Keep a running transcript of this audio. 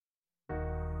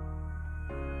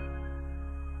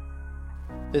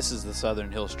This is the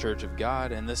Southern Hills Church of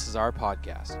God, and this is our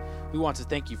podcast. We want to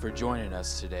thank you for joining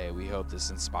us today. We hope this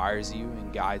inspires you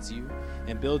and guides you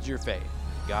and builds your faith.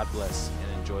 God bless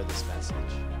and enjoy this message.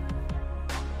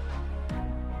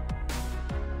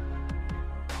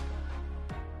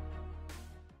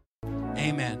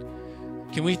 Amen.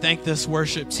 Can we thank this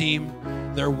worship team?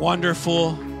 They're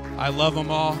wonderful. I love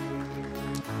them all.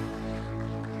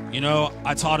 You know,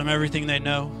 I taught them everything they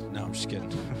know. No, I'm just kidding.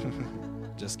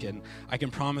 Just kidding. I can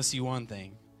promise you one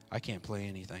thing. I can't play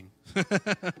anything.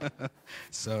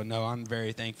 So, no, I'm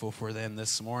very thankful for them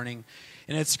this morning.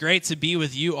 And it's great to be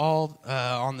with you all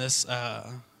on this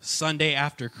Sunday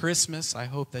after Christmas. I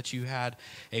hope that you had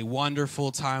a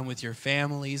wonderful time with your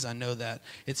families. I know that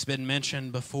it's been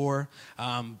mentioned before,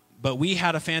 but we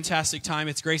had a fantastic time.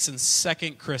 It's Grayson's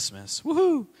second Christmas.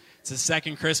 Woohoo! It's his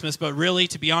second Christmas, but really,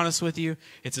 to be honest with you,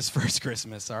 it's his first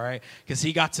Christmas, all right? Because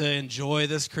he got to enjoy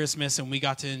this Christmas, and we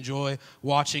got to enjoy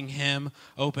watching him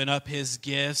open up his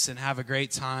gifts and have a great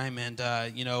time. And,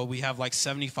 you know, we have like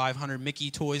 7,500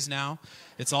 Mickey toys now.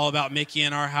 It's all about Mickey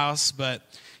in our house, but,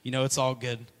 you know, it's all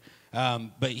good.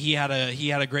 But he had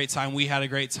a great time. We had a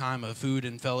great time of food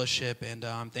and fellowship, and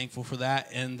I'm thankful for that.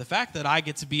 And the fact that I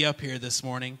get to be up here this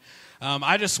morning,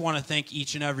 I just want to thank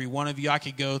each and every one of you. I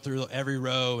could go through every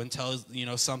row and tell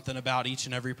something about each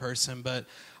and every person, but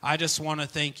I just want to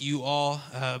thank you all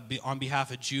on behalf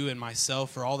of Jew and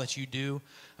myself for all that you do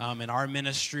in our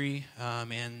ministry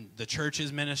and the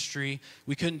church's ministry.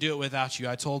 We couldn't do it without you.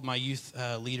 I told my youth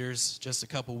leaders just a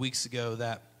couple weeks ago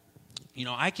that,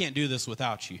 I can't do this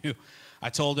without you.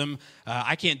 I told him,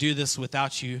 I can't do this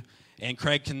without you. And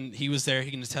Craig he was there, he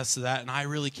can attest to that, and I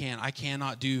really can't. I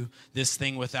cannot do this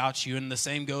thing without you, and the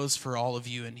same goes for all of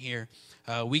you in here.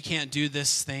 We can't do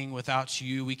this thing without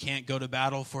you. We can't go to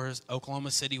battle for Oklahoma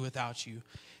City without you.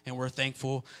 And we're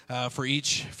thankful for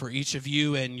each of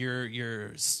you and your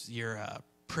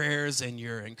prayers and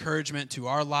your encouragement to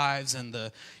our lives and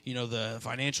the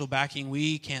financial backing.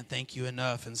 We can't thank you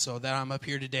enough. And so that I'm up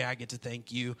here today, I get to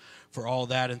thank you for all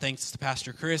that. And thanks to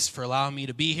Pastor Chris for allowing me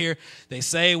to be here. They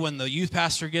say when the youth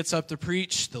pastor gets up to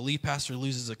preach, the lead pastor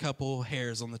loses a couple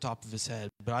hairs on the top of his head.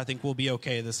 But I think we'll be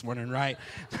okay this morning, right?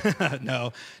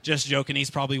 No, just joking.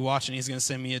 He's probably watching. He's going to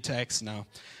send me a text. No.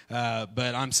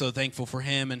 But I'm so thankful for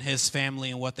him and his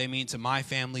family and what they mean to my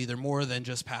family. They're more than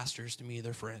just pastors to me.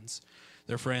 They're friends.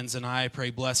 They're friends, and I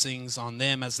pray blessings on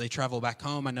them as they travel back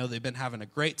home. I know they've been having a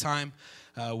great time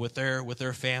with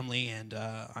their family, and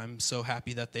I'm so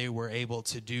happy that they were able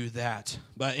to do that.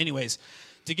 But anyways,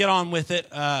 to get on with it,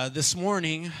 this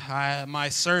morning, my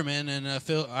sermon, and I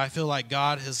feel like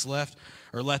God has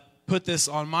put this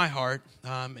on my heart,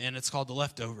 and it's called The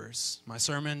Leftovers. My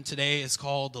sermon today is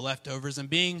called The Leftovers, and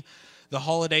being the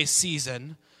holiday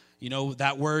season,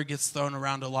 that word gets thrown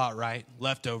around a lot, right?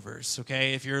 Leftovers,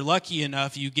 okay? If you're lucky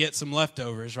enough, you get some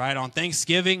leftovers, right? On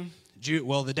Thanksgiving,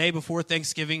 the day before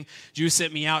Thanksgiving, Drew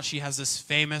sent me out. She has this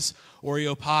famous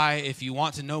Oreo pie. If you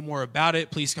want to know more about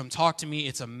it, please come talk to me.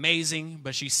 It's amazing.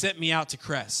 But she sent me out to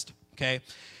Crest, okay?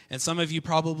 And some of you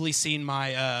probably seen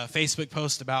my Facebook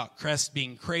post about Crest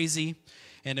being crazy.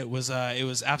 And it was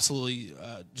absolutely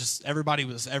just everybody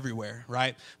was everywhere,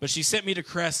 right? But she sent me to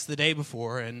Crest the day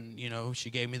before, and she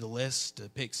gave me the list to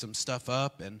pick some stuff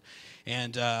up,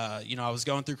 and I was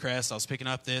going through Crest, I was picking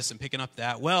up this and picking up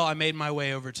that. Well, I made my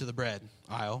way over to the bread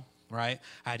aisle, right?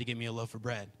 I had to get me a loaf of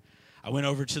bread. I went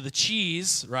over to the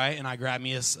cheese, right, and I grabbed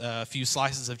me a few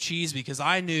slices of cheese because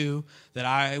I knew that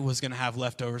I was going to have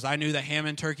leftovers. I knew that ham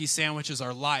and turkey sandwiches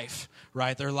are life,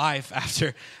 right? They're life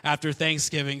after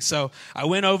Thanksgiving. So I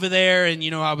went over there, and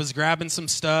I was grabbing some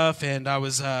stuff, and I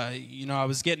was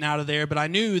getting out of there. But I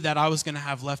knew that I was going to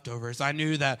have leftovers. I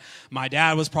knew that my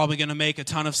dad was probably going to make a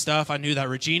ton of stuff. I knew that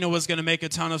Regina was going to make a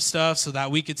ton of stuff so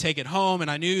that we could take it home. And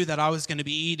I knew that I was going to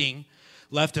be eating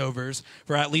leftovers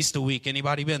for at least a week.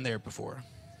 Anybody been there before?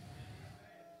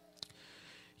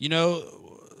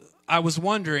 I was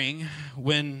wondering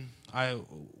when I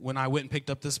went and picked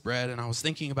up this bread, and I was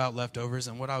thinking about leftovers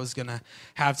and what I was going to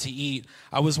have to eat.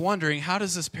 I was wondering, how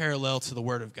does this parallel to the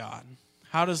Word of God?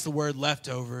 How does the word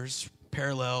leftovers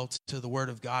parallel to the Word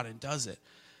of God, and does it?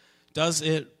 Does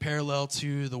it parallel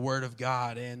to the Word of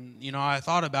God? And, I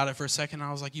thought about it for a second, and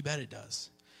I was like, you bet it does.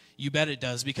 You bet it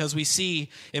does, because we see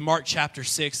in Mark chapter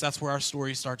 6, that's where our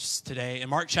story starts today. In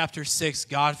Mark chapter 6,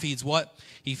 God feeds what?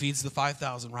 He feeds the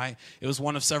 5,000, right? It was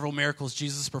one of several miracles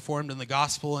Jesus performed in the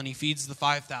gospel, and he feeds the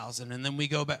 5,000. And then we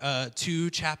go back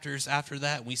 2 chapters after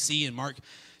that, and we see in Mark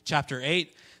chapter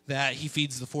 8 that he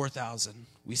feeds the 4,000.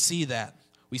 We see that.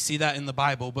 We see that in the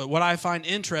Bible. But what I find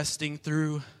interesting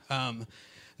through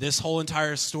This whole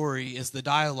entire story is the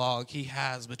dialogue he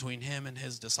has between him and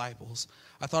his disciples.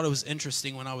 I thought it was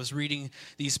interesting when I was reading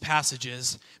these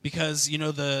passages because,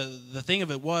 the thing of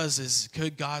it is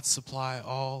could God supply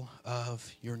all of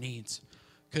your needs?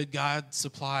 Could God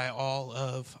supply all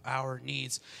of our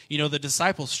needs? The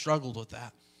disciples struggled with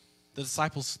that.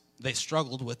 They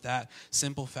struggled with that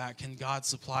simple fact. Can God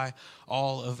supply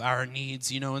all of our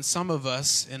needs? And some of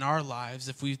us in our lives,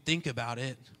 if we think about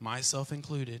it, myself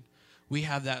included,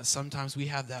 sometimes we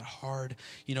have that hard,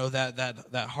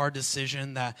 that hard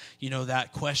decision, that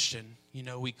question.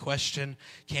 We question,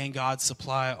 can God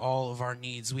supply all of our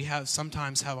needs? We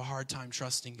sometimes have a hard time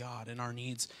trusting God and our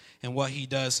needs and what he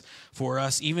does for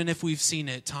us, even if we've seen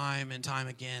it time and time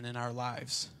again in our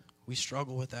lives. We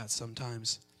struggle with that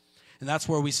sometimes. And that's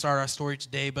where we start our story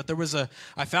today. But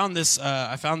I found this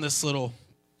little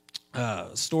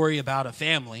story about a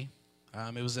family.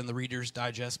 It was in the Reader's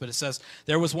Digest, but it says,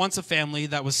 there was once a family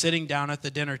that was sitting down at the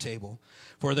dinner table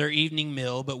for their evening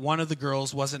meal, but one of the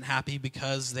girls wasn't happy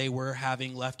because they were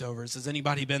having leftovers. Has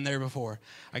anybody been there before?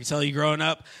 I can tell you growing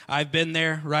up, I've been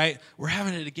there, right? We're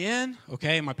having it again?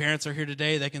 Okay, my parents are here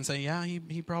today. They can say, yeah,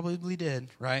 he probably did,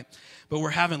 right? But we're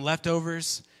having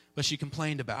leftovers, but she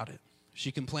complained about it.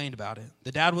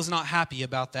 The dad was not happy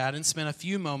about that and spent a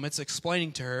few moments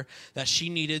explaining to her that she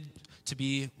needed to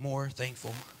be more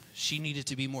thankful. She needed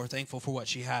to be more thankful for what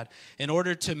she had. In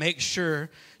order to make sure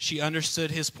she understood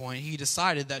his point, he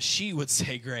decided that she would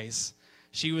say grace.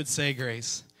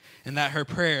 And that her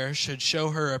prayer should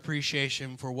show her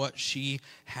appreciation for what she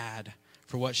had.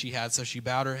 So she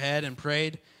bowed her head and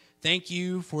prayed, thank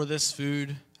you for this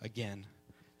food again.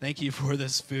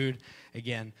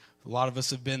 A lot of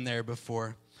us have been there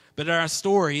before. But in our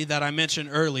story that I mentioned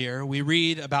earlier, we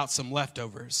read about some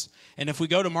leftovers. And if we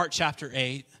go to Mark chapter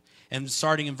 8, and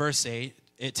starting in verse 8,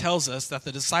 it tells us that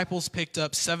the disciples picked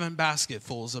up 7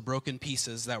 basketfuls of broken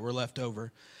pieces that were left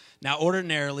over. Now,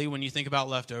 ordinarily, when you think about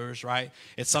leftovers, right,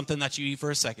 it's something that you eat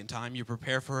for a second time. You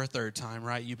prepare for a third time,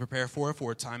 right? You prepare for a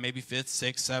fourth time, maybe fifth,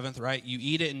 sixth, seventh, right? You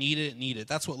eat it and eat it and eat it.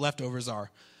 That's what leftovers are.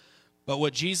 But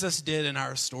what Jesus did in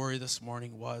our story this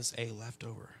morning was a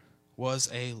leftover.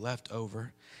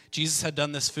 Jesus had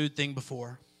done this food thing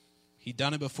before. He'd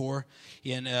done it before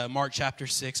in Mark chapter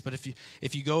 6. But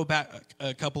if you go back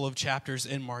a couple of chapters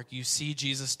in Mark, you see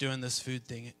Jesus doing this food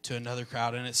thing to another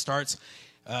crowd. And it starts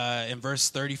in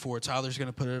verse 34. Tyler's going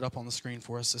to put it up on the screen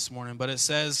for us this morning. But it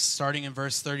says, starting in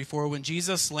verse 34, when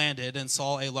Jesus landed and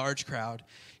saw a large crowd,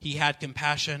 he had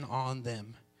compassion on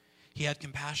them.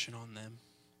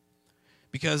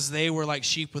 Because they were like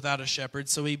sheep without a shepherd.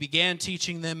 So he began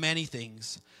teaching them many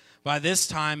things. By this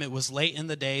time it was late in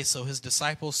the day, so his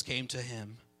disciples came to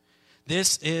him.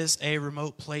 This is a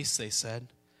remote place, they said,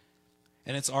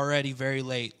 and it's already very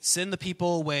late. Send the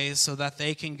people away so that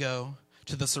they can go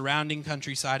to the surrounding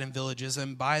countryside and villages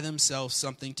and buy themselves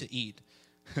something to eat.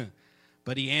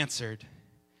 But he answered,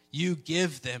 you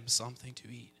give them something to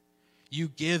eat.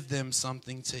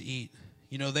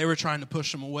 They were trying to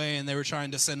push him away and they were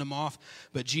trying to send him off.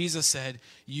 But Jesus said,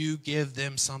 you give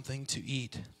them something to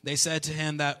eat. They said to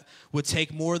him that would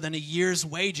take more than a year's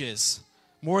wages.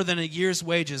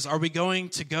 Are we going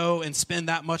to go and spend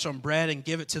that much on bread and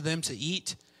give it to them to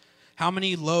eat? How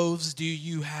many loaves do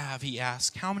you have? He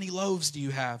asked. How many loaves do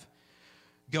you have?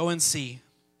 Go and see.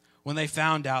 When they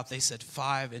found out, they said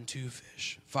 5 and 2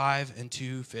 fish. 5 and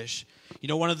 2 fish.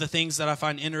 One of the things that I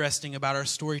find interesting about our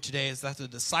story today is that the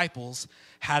disciples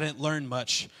hadn't learned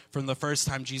much from the first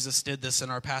time Jesus did this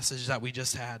in our passage that we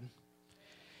just had.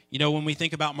 When we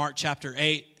think about Mark chapter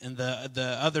 8 and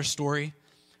the other story,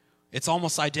 it's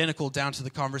almost identical down to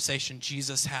the conversation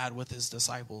Jesus had with his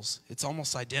disciples. It's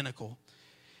almost identical.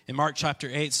 In Mark chapter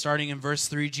 8, starting in verse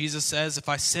 3, Jesus says, if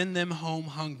I send them home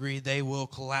hungry, they will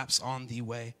collapse on the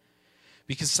way,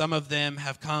 because some of them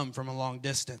have come from a long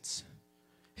distance.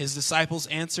 His disciples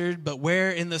answered, but where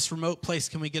in this remote place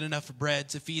can we get enough bread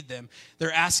to feed them?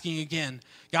 They're asking again,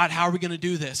 God, how are we going to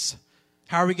do this?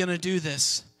 How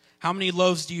many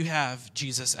loaves do you have?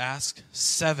 Jesus asked.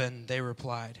 7, they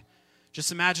replied.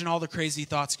 Just imagine all the crazy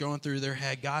thoughts going through their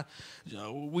head. God,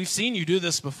 we've seen you do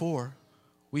this before.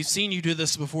 You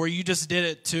just did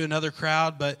it to another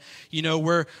crowd, but,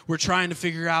 we're trying to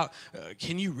figure out,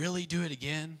 can you really do it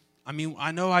again?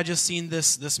 I know I just seen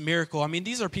this miracle.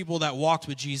 These are people that walked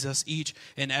with Jesus each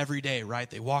and every day, right?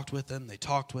 They walked with him. They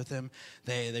talked with him.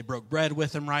 They broke bread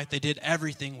with him, right? They did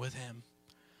everything with him.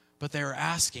 But they were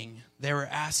asking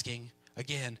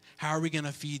again, how are we going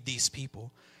to feed these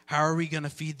people? How are we going to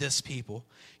feed this people?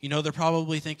 They're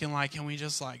probably thinking can we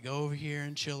just go over here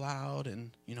and chill out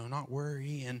and, not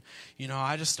worry? And,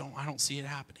 I don't see it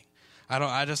happening. I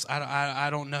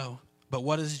don't know. But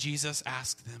what does Jesus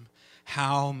ask them?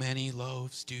 How many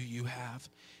loaves do you have?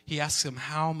 He asks them,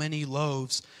 how many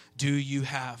loaves do you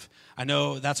have? I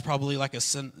know that's probably like a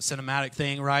cinematic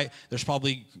thing, right? There's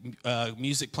probably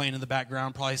music playing in the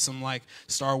background, probably some like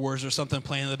Star Wars or something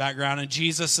playing in the background. And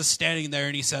Jesus is standing there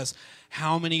and he says,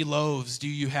 how many loaves do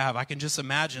you have? I can just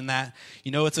imagine that.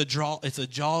 You know, it's a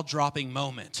jaw-dropping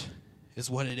moment is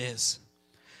what it is.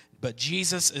 But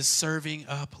Jesus is serving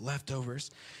up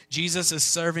leftovers. Jesus is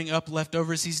serving up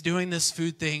leftovers. He's doing this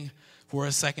food thing for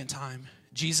a second time.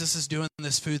 Jesus is doing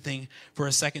this food thing for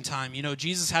a second time. You know,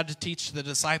 Jesus had to teach the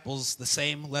disciples the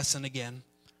same lesson again.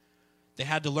 They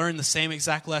had to learn the same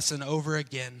exact lesson over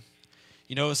again.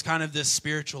 You know, it's kind of this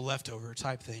spiritual leftover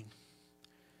type thing.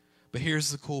 But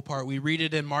here's the cool part. We read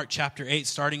it in Mark chapter 8,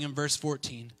 starting in verse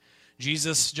 14.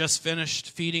 Jesus just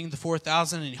finished feeding the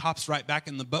 4,000, and he hops right back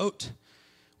in the boat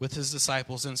with his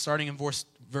disciples. And starting in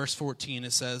verse 14,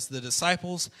 it says, the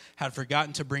disciples had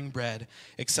forgotten to bring bread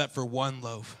except for one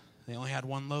loaf. They only had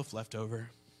one loaf left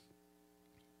over.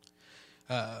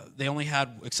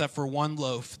 Except for one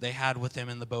loaf they had with them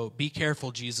in the boat. Be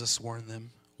careful, Jesus warned them.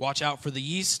 Watch out for the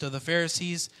yeast of the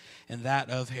Pharisees and that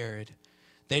of Herod.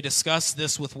 They discussed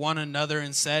this with one another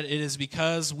and said, it is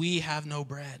because we have no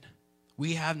bread.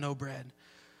 We have no bread.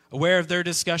 Aware of their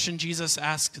discussion, Jesus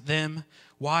asked them,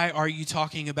 why are you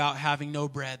talking about having no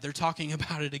bread? They're talking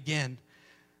about it again.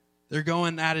 They're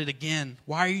going at it again.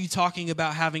 Why are you talking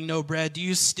about having no bread? Do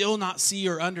you still not see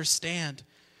or understand?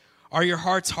 Are your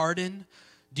hearts hardened?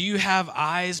 Do you have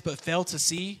eyes but fail to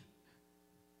see?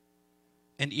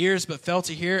 And ears but fail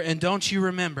to hear? And don't you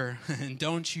remember? And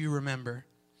don't you remember?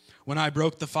 When I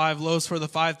broke the 5 loaves for the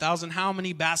 5,000, how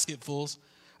many basketfuls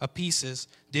of pieces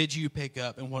did you pick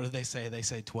up? And what do they say? They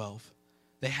say 12.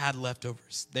 They had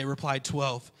leftovers. They replied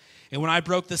 12. And when I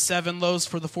broke the 7 loaves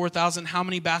for the 4,000, how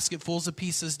many basketfuls of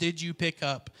pieces did you pick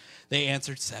up? They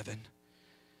answered 7.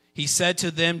 He said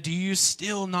to them, do you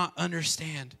still not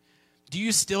understand? Do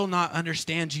you still not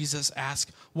understand? Jesus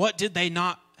asked. What did they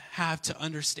not have to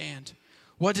understand?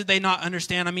 What did they not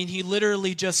understand? I mean, he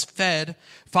literally just fed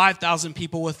 5,000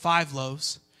 people with 5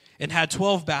 loaves and had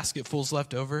 12 basketfuls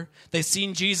left over. They've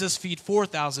seen Jesus feed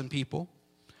 4,000 people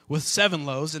with 7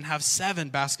 loaves and have 7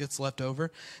 baskets left over.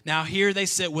 Now here they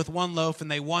sit with 1 loaf and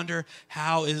they wonder,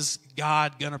 how is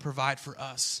God going to provide for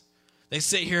us? They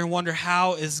sit here and wonder,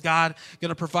 how is God going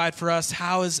to provide for us?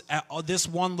 How is this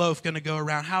 1 loaf going to go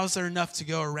around? How is there enough to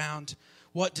go around?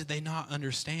 What did they not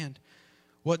understand?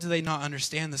 What did they not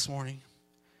understand this morning?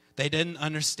 They didn't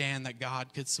understand that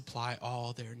God could supply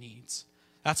all their needs.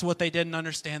 That's what they didn't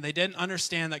understand. They didn't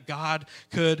understand that God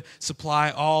could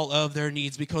supply all of their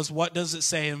needs. Because what does it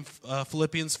say in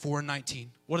Philippians 4:19?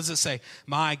 What does it say?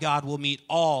 My God will meet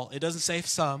all. It doesn't say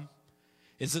some.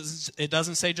 It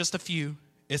doesn't say just a few.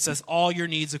 It says all your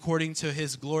needs according to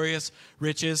his glorious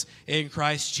riches in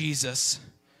Christ Jesus.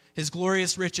 His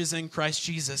glorious riches in Christ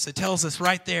Jesus. It tells us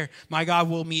right there, my God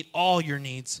will meet all your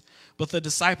needs. But the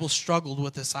disciples struggled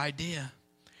with this idea.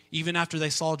 Even after they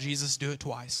saw Jesus do it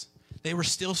twice. They were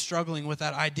still struggling with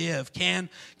that idea of, can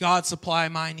God supply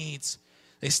my needs?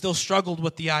 They still struggled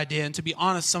with the idea. And to be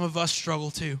honest, some of us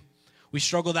struggle too. We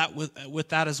struggle with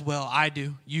that as well. I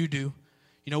do. You do.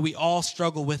 You know, we all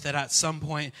struggle with it at some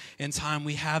point in time.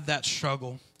 We have that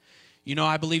struggle. You know,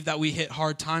 I believe that we hit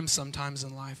hard times sometimes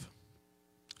in life.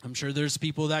 I'm sure there's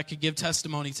people that could give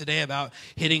testimony today about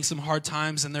hitting some hard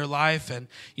times in their life. And,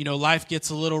 you know, life gets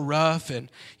a little rough. And,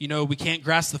 you know, we can't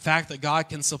grasp the fact that God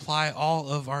can supply all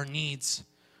of our needs.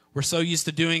 We're so used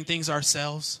to doing things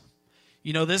ourselves.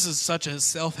 You know, this is such a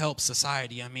self-help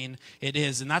society. I mean, it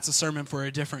is. And that's a sermon for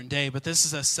a different day. But this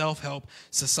is a self-help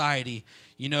society.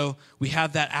 You know, we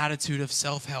have that attitude of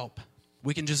self-help.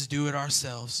 We can just do it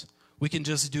ourselves. We can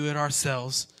just do it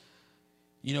ourselves.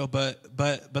 You know, but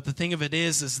the thing of it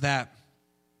is that,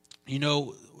 you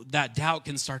know, that doubt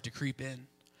can start to creep in.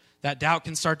 That doubt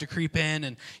can start to creep in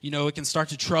and, you know, it can start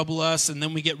to trouble us. And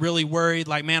then we get really worried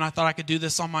like, man, I thought I could do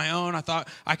this on my own. I thought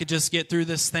I could just get through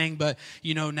this thing. But,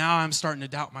 you know, now I'm starting to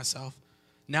doubt myself.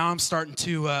 Now I'm starting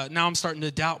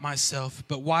to doubt myself.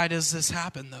 But why does this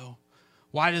happen, though?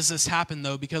 Why does this happen,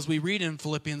 though? Because we read in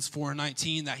Philippians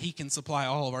 4:19 that he can supply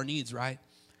all of our needs, right?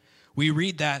 We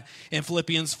read that in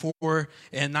Philippians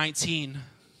 4:19.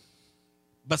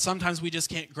 But sometimes we just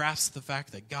can't grasp the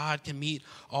fact that God can meet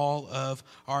all of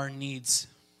our needs.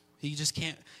 We just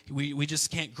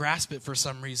can't grasp it for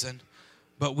some reason.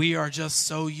 But we are just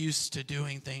so used to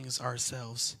doing things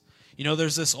ourselves. You know,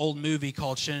 there's this old movie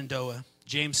called Shenandoah.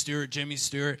 James Stewart, Jimmy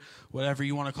Stewart, whatever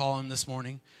you want to call him this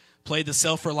morning, played the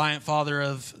self-reliant father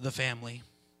of the family.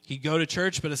 He'd go to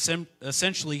church, but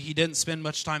essentially he didn't spend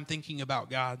much time thinking about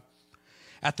God.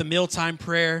 At the mealtime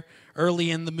prayer,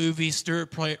 early in the movie,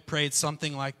 Stuart prayed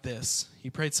something like this. He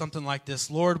prayed something like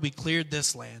this: Lord, we cleared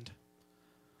this land.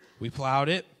 We plowed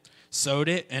it, sowed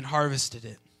it, and harvested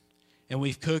it. And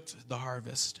we've cooked the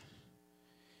harvest.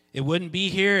 It wouldn't be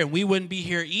here, and we wouldn't be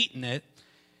here eating it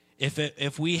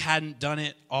if we hadn't done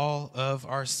it all of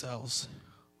ourselves.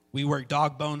 We work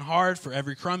dog bone hard for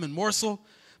every crumb and morsel,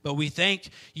 but we thank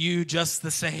you just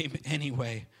the same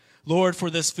anyway. Lord, for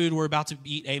this food we're about to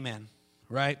eat, amen.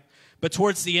 Right? But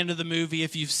towards the end of the movie,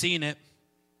 if you've seen it,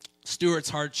 Stuart's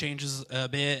heart changes a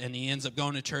bit, and he ends up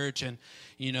going to church and,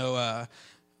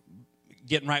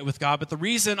 getting right with God. But the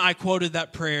reason I quoted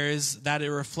that prayer is that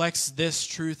it reflects this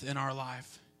truth in our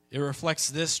life. It reflects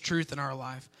this truth in our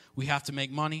life. We have to make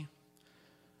money.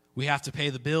 We have to pay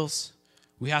the bills.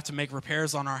 We have to make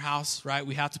repairs on our house, right?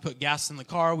 We have to put gas in the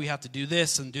car. We have to do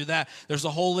this and do that. There's a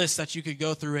whole list that you could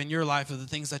go through in your life of the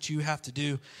things that you have to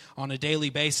do on a daily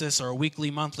basis or a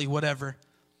weekly, monthly, whatever.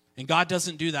 And God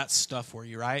doesn't do that stuff for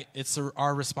you, right? It's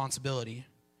our responsibility.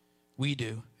 We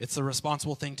do. It's a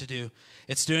responsible thing to do.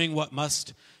 It's doing what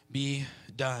must be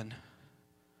done.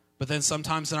 But then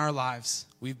sometimes in our lives,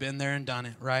 we've been there and done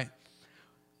it, right?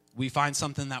 We find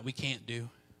something that we can't do.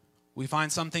 We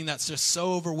find something that's just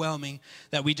so overwhelming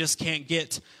that we just can't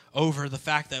get over the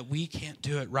fact that we can't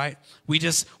do it, right? We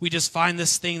just find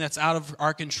this thing that's out of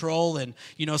our control, and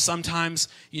sometimes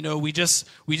we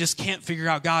just can't figure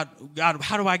out, God,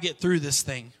 how do I get through this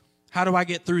thing? How do I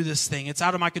get through this thing? It's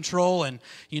out of my control, and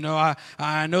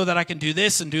I know that I can do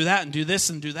this and do that and do this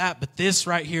and do that, but this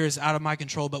right here is out of my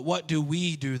control. But what do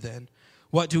we do then?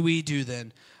 What do we do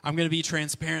then? I'm going to be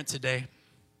transparent today.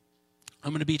 I'm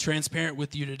going to be transparent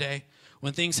with you today.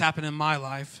 When things happen in my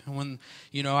life, and when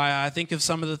I think of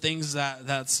some of the things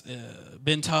that's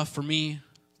been tough for me,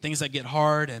 things that get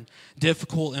hard and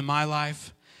difficult in my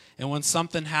life, and when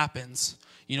something happens,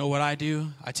 what I do?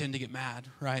 I tend to get mad,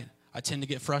 right? I tend to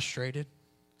get frustrated.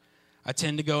 I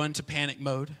tend to go into panic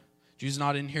mode. Jude's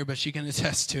not in here, but she can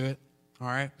attest to it. All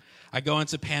right? I go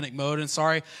into panic mode, and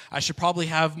sorry, I should probably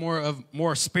have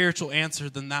more spiritual answer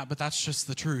than that, but that's just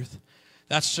the truth.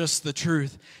 That's just the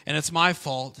truth. And it's my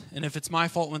fault. And if it's my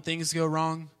fault when things go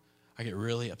wrong, I get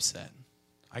really upset.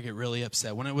 I get really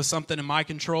upset. When it was something in my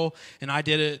control and I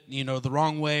did it, the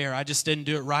wrong way, or I just didn't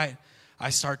do it right, I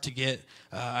start to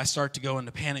go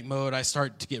into panic mode. I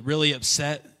start to get really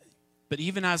upset. But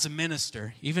even as a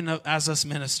minister, even as us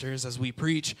ministers, as we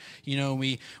preach,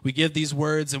 we give these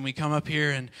words and we come up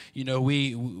here and,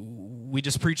 we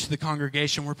just preach to the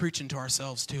congregation. We're preaching to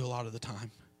ourselves too a lot of the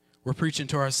time. We're preaching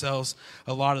to ourselves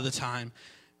a lot of the time.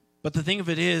 But the thing of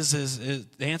it is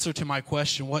the answer to my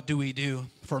question, what do we do?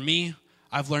 For me,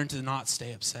 I've learned to not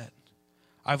stay upset.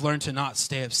 I've learned to not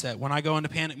stay upset. When I go into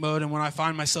panic mode and when I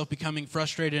find myself becoming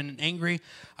frustrated and angry,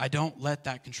 I don't let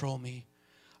that control me.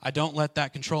 I don't let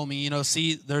that control me.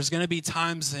 See, there's going to be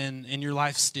times in your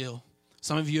life still.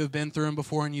 Some of you have been through them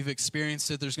before and you've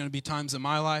experienced it. There's going to be times in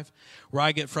my life where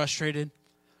I get frustrated.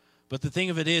 But the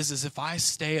thing of it is if I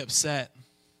stay upset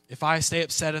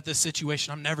at this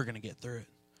situation, I'm never going to get through it.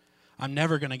 I'm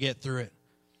never going to get through it.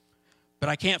 But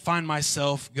I can't find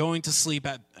myself going to sleep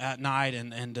at night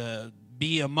and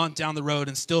be a month down the road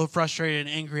and still frustrated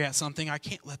and angry at something. I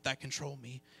can't let that control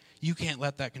me. You can't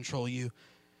let that control you.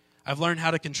 I've learned how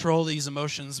to control these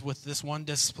emotions with this one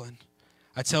discipline.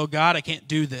 I tell God I can't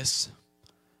do this.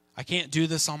 I can't do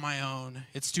this on my own.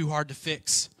 It's too hard to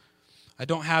fix. I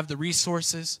don't have the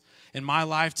resources in my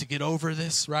life to get over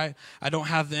this, right? I don't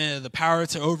have the power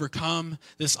to overcome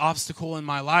this obstacle in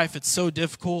my life. It's so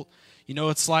difficult.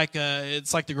 It's like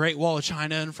the Great Wall of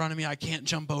China in front of me. I can't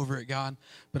jump over it, God,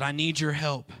 but I need your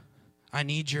help. I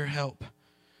need your help.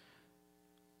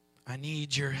 I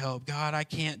need your help. God, I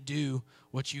can't do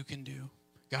what you can do.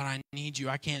 God, I need you.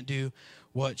 I can't do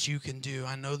what you can do.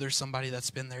 I know there's somebody that's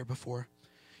been there before.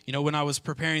 When I was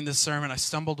preparing this sermon, I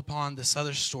stumbled upon this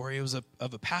other story. It was of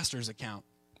a pastor's account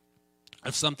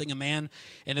of something a man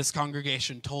in his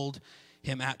congregation told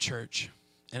him at church.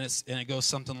 And it goes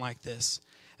something like this.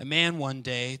 A man one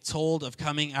day told of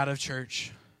coming out of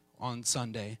church on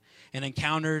Sunday and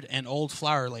encountered an old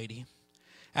flower lady.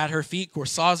 At her feet,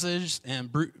 corsages and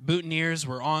boutonnieres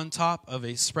were on top of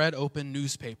a spread open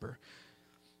newspaper.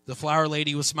 The flower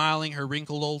lady was smiling, her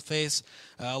wrinkled old face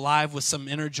alive with some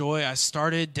inner joy. I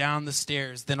started down the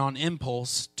stairs, then on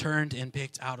impulse, turned and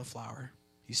picked out a flower.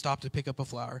 He stopped to pick up a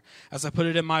flower. As I put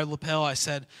it in my lapel, I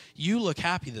said, "You look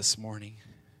happy this morning.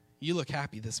 You look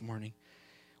happy this morning."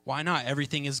 "Why not?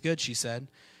 Everything is good," she said.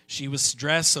 She was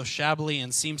dressed so shabbily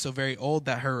and seemed so very old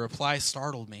that her reply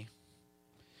startled me.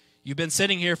 "You've been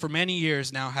sitting here for many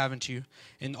years now, haven't you?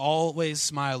 And always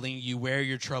smiling, you wear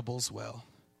your troubles well.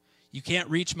 You can't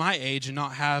reach my age and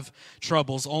not have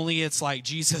troubles. Only it's like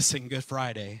Jesus and Good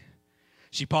Friday.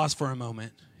 She paused for a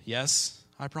moment. Yes,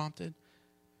 I prompted.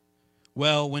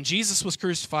 Well, when Jesus was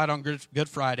crucified on Good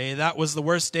Friday, that was the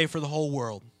worst day for the whole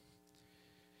world.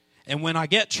 And when I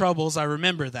get troubles, I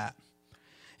remember that.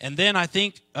 And then I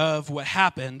think of what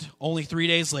happened only 3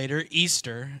 days later,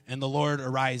 Easter, and the Lord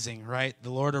arising, right? The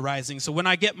Lord arising. So when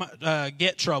I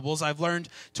get troubles, I've learned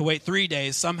to wait 3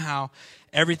 days. Somehow,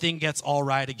 everything gets all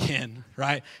right again,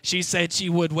 right? She said she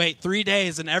would wait 3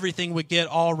 days and everything would get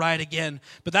all right again.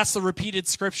 But that's the repeated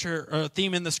scripture or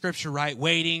theme in the scripture, right?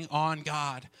 Waiting on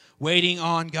God. Waiting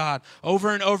on God.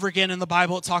 Over and over again in the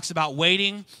Bible, it talks about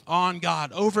waiting on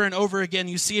God. Over and over again,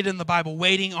 you see it in the Bible,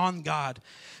 waiting on God.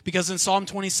 Because in Psalm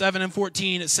 27 and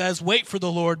 14, it says, wait for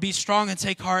the Lord, be strong and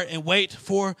take heart, and wait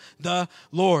for the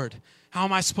Lord. How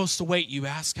am I supposed to wait, you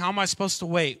ask? How am I supposed to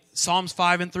wait? Psalms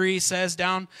 5 and 3 says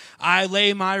down, I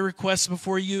lay my requests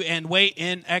before you and wait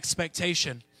in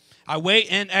expectation. I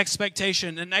wait in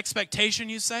expectation. In expectation,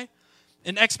 you say?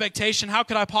 In expectation, how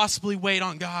could I possibly wait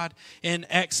on God in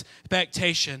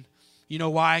expectation? You know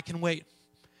why I can wait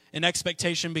in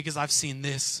expectation? Because I've seen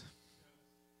this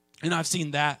and I've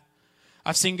seen that.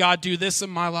 I've seen God do this in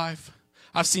my life.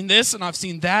 I've seen this and I've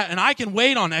seen that. And I can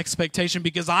wait on expectation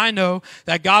because I know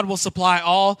that God will supply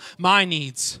all my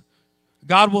needs.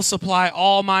 God will supply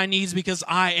all my needs because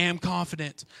I am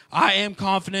confident. I am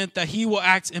confident that He will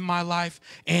act in my life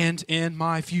and in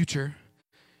my future.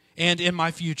 And in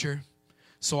my future.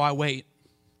 So I wait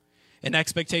in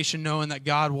expectation, knowing that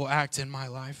God will act in my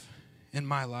life. In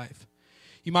my life.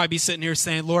 You might be sitting here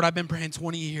saying, Lord, I've been praying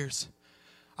 20 years.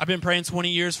 I've been praying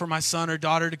 20 years for my son or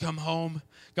daughter to come home.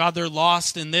 God, they're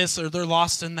lost in this or they're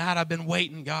lost in that. I've been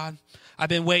waiting, God. I've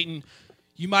been waiting.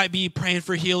 You might be praying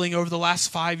for healing over the last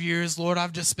 5 years. Lord,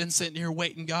 I've just been sitting here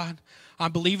waiting, God.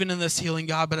 I'm believing in this healing,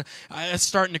 God, but it's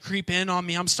starting to creep in on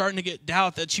me. I'm starting to get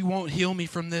doubt that you won't heal me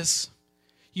from this.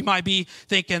 You might be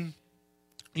thinking,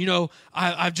 you know,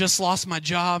 I've just lost my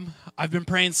job. I've been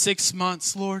praying 6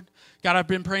 months, Lord. God, I've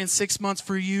been praying 6 months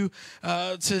for you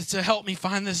to help me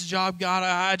find this job. God,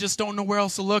 I just don't know where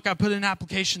else to look. I put in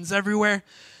applications everywhere.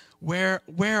 Where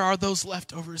are those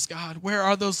leftovers, God? Where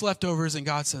are those leftovers? And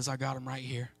God says, I got them right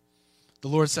here. The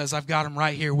Lord says, I've got them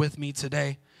right here with me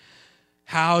today.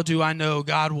 How do I know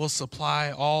God will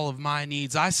supply all of my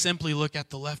needs? I simply look at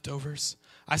the leftovers.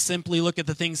 I simply look at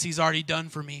the things He's already done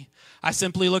for me. I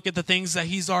simply look at the things that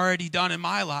He's already done in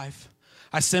my life.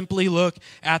 I simply look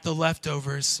at the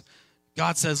leftovers.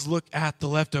 God says, look at the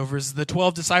leftovers. The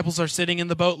 12 disciples are sitting in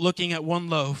the boat looking at one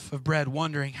loaf of bread,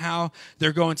 wondering how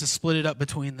they're going to split it up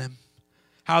between them.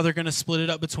 How they're going to split it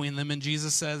up between them. And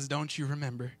Jesus says, don't you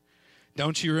remember?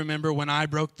 Don't you remember when I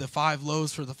broke the 5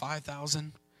 loaves for the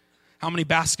 5,000? How many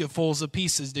basketfuls of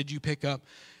pieces did you pick up?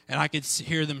 And I could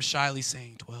hear them shyly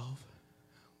saying, 12.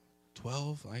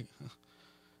 12? Like,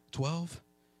 12?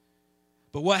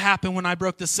 But what happened when I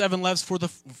broke the 7 loaves for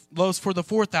the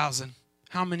 4,000?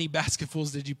 How many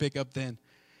basketfuls did you pick up then?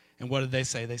 And what did they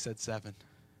say? They said 7.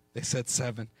 They said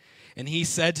 7. And He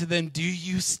said to them, do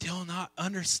you still not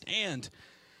understand?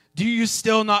 Do you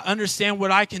still not understand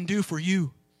what I can do for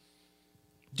you?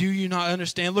 Do you not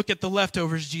understand? Look at the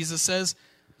leftovers, Jesus says.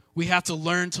 We have to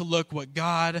learn to look what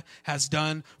God has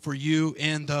done for you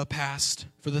in the past.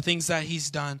 For the things that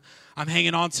He's done. I'm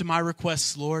hanging on to my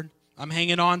requests, Lord. I'm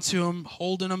hanging on to them,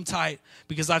 holding them tight,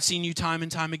 because I've seen you time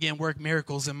and time again work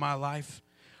miracles in my life.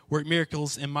 Work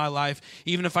miracles in my life.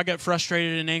 Even if I get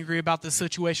frustrated and angry about the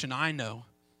situation, I know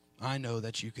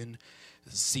that you can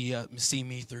see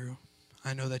me through.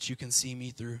 I know that you can see me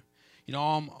through. You know,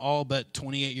 I'm all but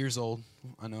 28 years old.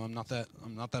 I know I'm not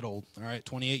that old. All right,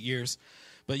 28 years.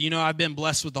 But you know, I've been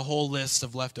blessed with the whole list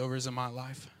of leftovers in my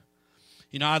life.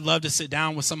 You know, I'd love to sit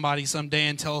down with somebody someday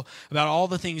and tell about all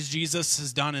the things Jesus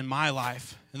has done in my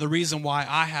life and the reason why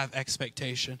I have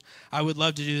expectation. I would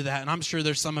love to do that. And I'm sure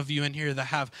there's some of you in here that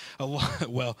have a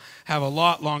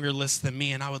lot longer list than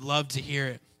me, and I would love to hear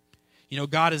it. You know,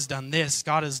 God has done this,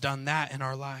 God has done that in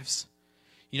our lives.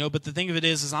 You know, but the thing of it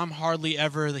is I'm hardly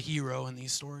ever the hero in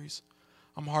these stories.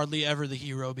 I'm hardly ever the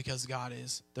hero because God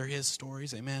is. They're His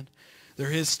stories, amen. They're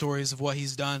His stories of what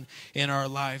He's done in our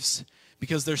lives.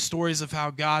 Because they're stories of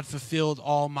how God fulfilled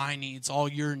all my needs, all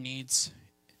your needs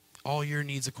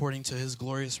according to His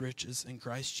glorious riches in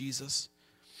Christ Jesus.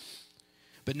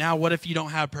 But now what if you don't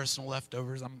have personal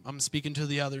leftovers? I'm speaking to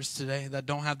the others today that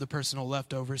don't have the personal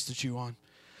leftovers to chew on.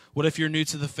 What if you're new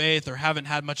to the faith or haven't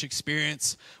had much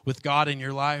experience with God in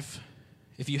your life?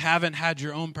 If you haven't had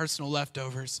your own personal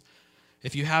leftovers,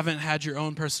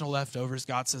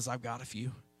 God says, I've got a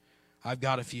few. I've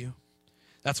got a few.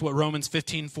 That's what Romans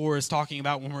 15:4 is talking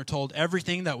about when we're told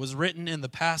everything that was written in the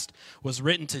past was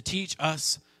written to teach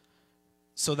us,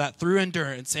 so that through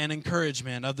endurance and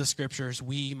encouragement of the Scriptures,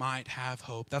 we might have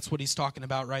hope. That's what he's talking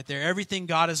about right there. Everything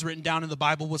God has written down in the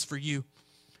Bible was for you.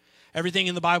 Everything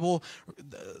in the Bible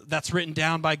that's written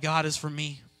down by God is for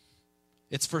me.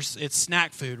 It's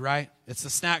snack food, right? It's the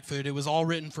snack food. It was all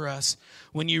written for us.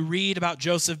 When you read about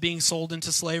Joseph being sold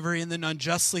into slavery and then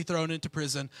unjustly thrown into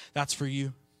prison, that's for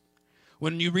you.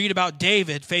 When you read about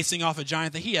David facing off a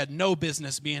giant that he had no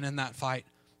business being in that fight,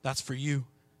 that's for you.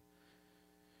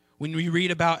 When we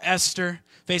read about Esther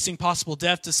facing possible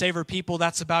death to save her people,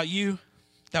 that's about you.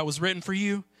 That was written for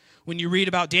you. When you read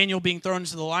about Daniel being thrown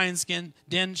into the lion's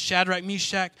den, Shadrach,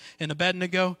 Meshach, and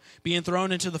Abednego being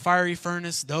thrown into the fiery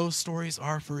furnace, those stories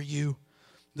are for you.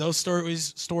 Those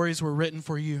stories were written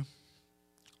for you.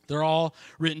 They're all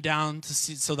written down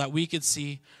so that we could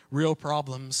see real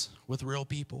problems with real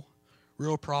people.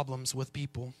 Real problems with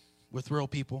people, with real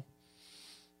people.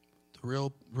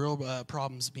 The real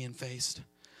problems being faced.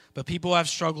 But people have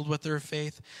struggled with their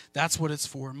faith. That's what it's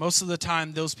for. Most of the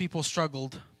time, those people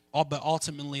struggled, but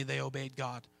ultimately they obeyed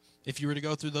God. If you were to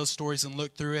go through those stories and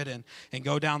look through it and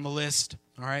go down the list,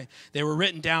 all right, they were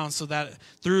written down so that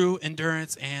through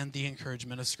endurance and the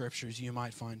encouragement of Scriptures, you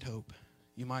might find hope.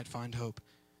 You might find hope.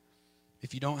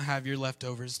 If you don't have your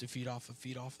leftovers to feed off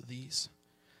of these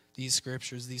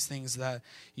Scriptures, these things that,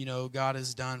 God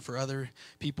has done for other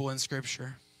people in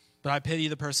Scripture. But I pity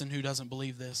the person who doesn't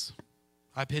believe this.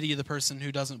 I pity the person who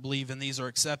doesn't believe in these or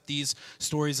accept these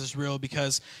stories as real,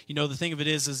 because, the thing of it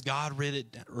is God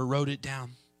wrote it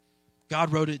down.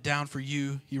 God wrote it down for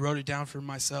you. He wrote it down for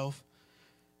myself.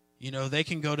 They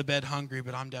can go to bed hungry,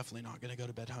 but I'm definitely not going to go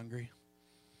to bed hungry.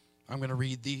 I'm going to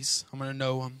read these. I'm going to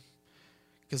know them,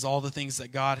 because all the things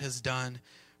that God has done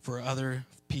for other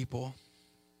people,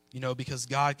 because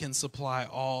God can supply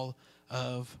all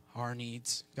of our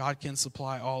needs. God can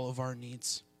supply all of our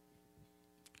needs.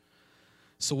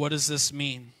 So what does this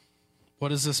mean? What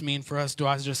does this mean for us? Do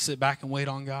I just sit back and wait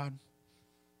on God?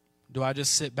 Do I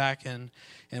just sit back and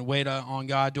wait on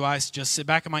God? Do I just sit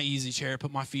back in my easy chair,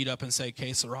 put my feet up and say,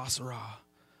 "Que sera, sera"?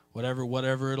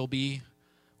 Whatever it'll be,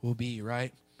 will be,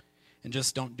 right? And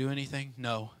just don't do anything?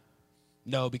 No,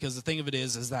 because the thing of it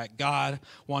is that God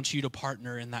wants you to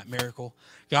partner in that miracle.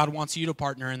 God wants you to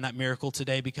partner in that miracle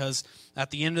today, because at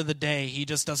the end of the day, He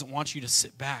just doesn't want you to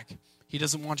sit back. He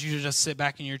doesn't want you to just sit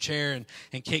back in your chair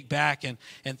and kick back and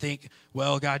think,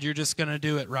 well, God, you're just going to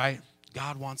do it, right?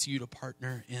 God wants you to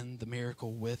partner in the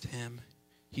miracle with Him.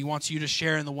 He wants you to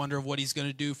share in the wonder of what He's going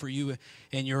to do for you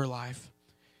in your life.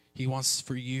 He wants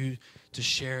for you to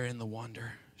share in the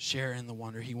wonder. Share in the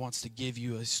wonder. He wants to give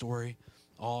you a story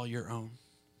all your own.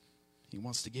 He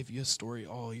wants to give you a story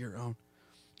all your own.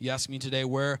 You ask me today,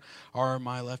 where are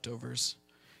my leftovers?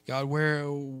 God, where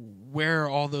are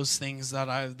all those things that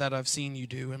I've seen you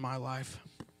do in my life?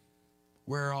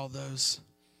 Where are all those?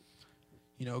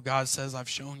 God says, I've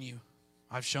shown you.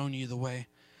 I've shown you the way.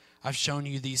 I've shown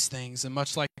you these things. And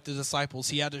much like the disciples,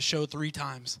 He had to show 3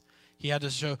 times. He had to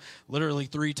show literally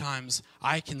 3 times,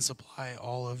 I can supply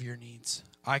all of your needs.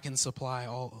 I can supply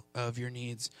all of your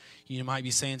needs. You might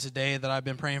be saying today that I've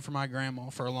been praying for my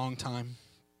grandma for a long time.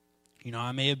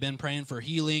 I may have been praying for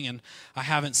healing and I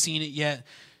haven't seen it yet.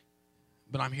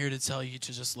 But I'm here to tell you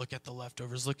to just look at the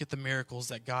leftovers. Look at the miracles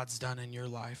that God's done in your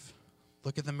life.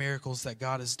 Look at the miracles that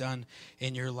God has done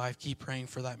in your life. Keep praying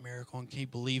for that miracle and keep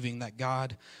believing that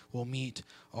God will meet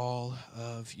all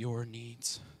of your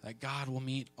needs. That God will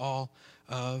meet all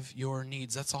of your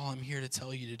needs. That's all I'm here to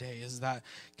tell you today, is that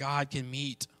God can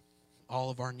meet all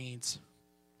of our needs.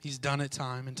 He's done it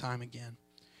time and time again.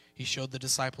 He showed the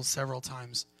disciples several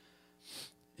times,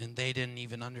 and they didn't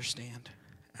even understand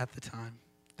at the time.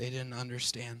 They didn't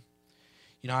understand.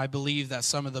 I believe that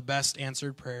some of the best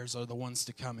answered prayers are the ones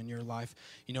to come in your life.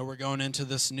 We're going into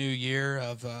this new year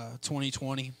of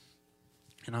 2020.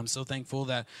 And I'm so thankful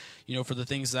that, for the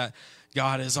things that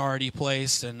God has already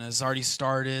placed and has already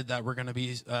started that we're going to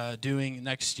be doing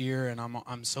next year. And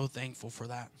I'm so thankful for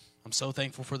that. I'm so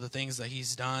thankful for the things that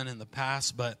He's done in the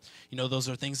past. But, those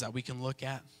are things that we can look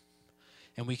at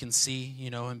and we can see,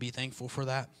 and be thankful for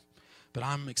that. But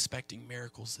I'm expecting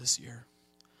miracles this year.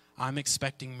 I'm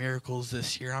expecting miracles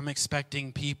this year. I'm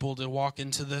expecting people to walk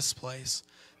into this place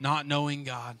not knowing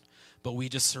God, but we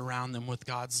just surround them with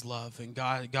God's love, and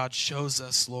God shows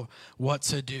us, Lord, what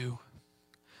to do.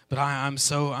 But I'm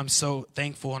so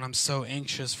thankful, and I'm so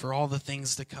anxious for all the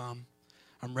things to come.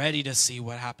 I'm ready to see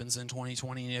what happens in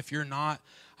 2020, and if you're not,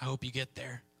 I hope you get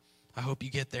there. I hope you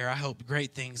get there. I hope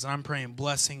great things. And I'm praying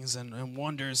blessings and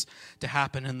wonders to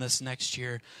happen in this next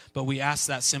year. But we ask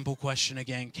that simple question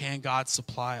again. Can God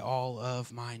supply all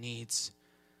of my needs?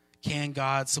 Can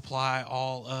God supply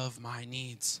all of my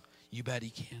needs? You bet he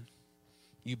can.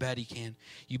 You bet he can.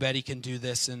 You bet he can do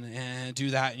this and do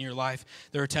that in your life.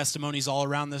 There are testimonies all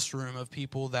around this room of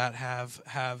people that have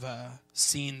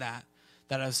seen that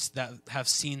have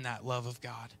seen that love of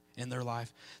God in their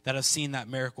life, that have seen that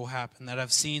miracle happen, that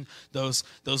have seen those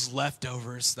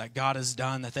leftovers that God has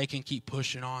done, that they can keep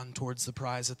pushing on towards the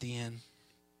prize at the end.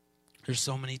 There's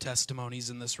so many testimonies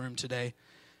in this room today,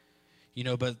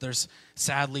 but there's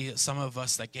sadly some of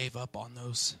us that gave up on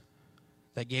those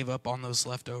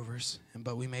leftovers,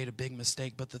 but we made a big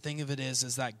mistake. But the thing of it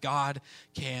is that God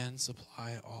can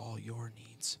supply all your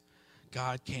needs.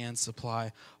 God can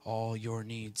supply all your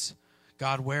needs.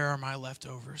 God, where are my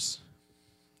leftovers?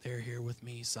 They're here with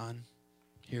me, son.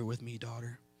 Here with me,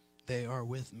 daughter. They are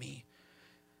with me.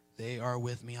 They are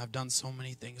with me. I've done so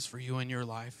many things for you in your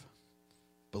life.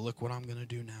 But look what I'm going to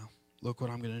do now. Look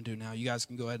what I'm going to do now. You guys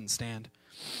can go ahead and stand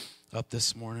up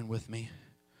this morning with me.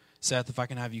 Seth, if I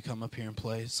can have you come up here and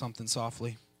play something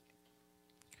softly.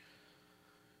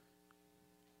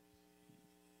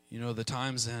 The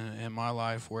times in my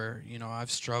life where,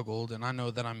 I've struggled, and I know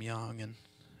that I'm young,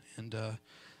 and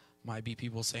might be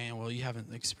people saying, well, you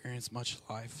haven't experienced much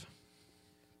life.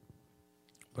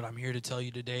 But I'm here to tell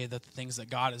you today that the things that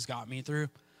God has got me through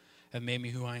have made me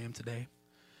who I am today.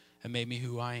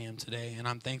 And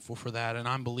I'm thankful for that, and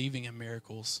I'm believing in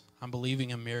miracles. I'm believing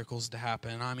in miracles to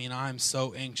happen. I'm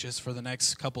so anxious for the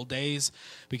next couple days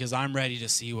because I'm ready to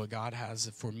see what God has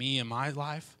for me in my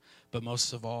life, but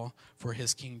most of all, for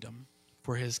his kingdom.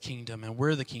 And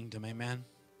we're the kingdom, amen?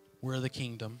 We're the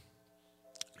kingdom.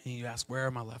 And you ask, where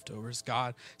are my leftovers?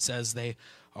 God says they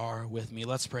are with me.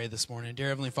 Let's pray this morning. Dear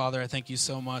Heavenly Father, I thank you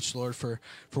so much, Lord, for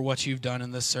what you've done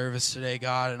in this service today,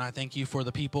 God. And I thank you for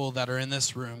the people that are in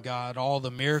this room, God, all the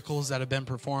miracles that have been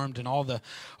performed and all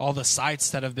the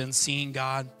sights that have been seen,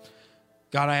 God.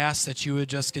 God, I ask that you would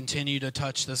just continue to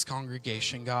touch this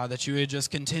congregation, God, that you would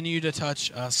just continue to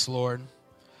touch us, Lord.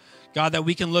 God, that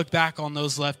we can look back on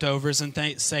those leftovers and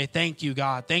say, thank you,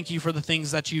 God. Thank you for the things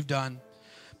that you've done.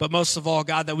 But most of all,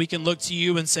 God, that we can look to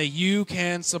you and say, you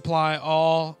can supply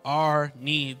all our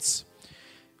needs.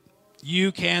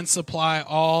 You can supply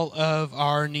all of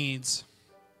our needs.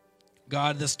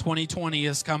 God, this 2020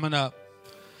 is coming up.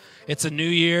 It's a new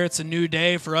year. It's a new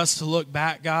day for us to look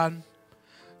back, God.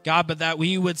 God, but that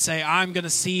we would say, I'm going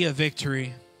to see a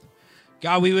victory.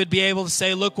 God, we would be able to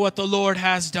say, look what the Lord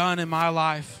has done in my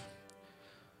life.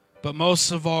 But most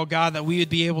of all, God, that we would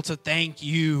be able to thank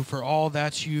you for all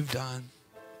that you've done.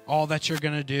 All that you're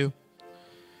going to do.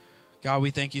 God,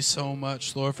 we thank you so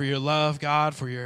much, Lord, for your love, God, for your